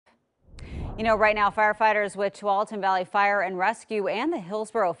Right now, firefighters with Tualatin Valley Fire and Rescue and the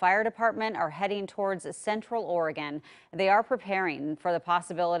Hillsborough Fire Department are heading towards Central Oregon. They are preparing for the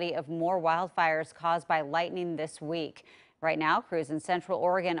possibility of more wildfires caused by lightning this week. Right now, crews in Central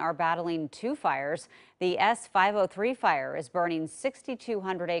Oregon are battling two fires. The S-503 fire is burning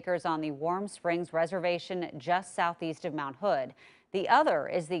 6,200 acres on the Warm Springs Reservation just southeast of Mount Hood. The other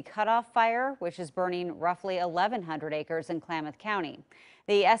is the Cutoff Fire, which is burning roughly 1,100 acres in Klamath County.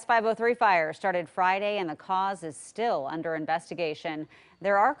 The S-503 fire started Friday and the cause is still under investigation.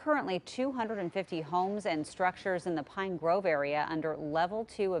 There are currently 250 homes and structures in the Pine Grove area under level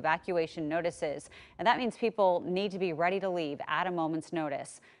 2 evacuation notices. And that means people need to be ready to leave at a moment's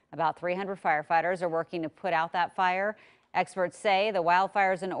notice. About 300 firefighters are working to put out that fire. Experts say the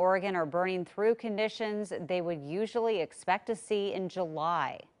wildfires in Oregon are burning through conditions they would usually expect to see in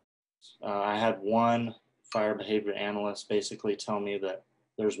July. I had one fire behavior analyst basically tell me that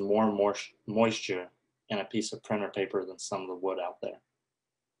there's more moisture in a piece of printer paper than some of the wood out there,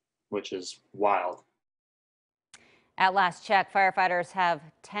 which is wild. At last check, firefighters have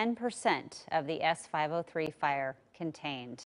 10% of the S-503 fire contained.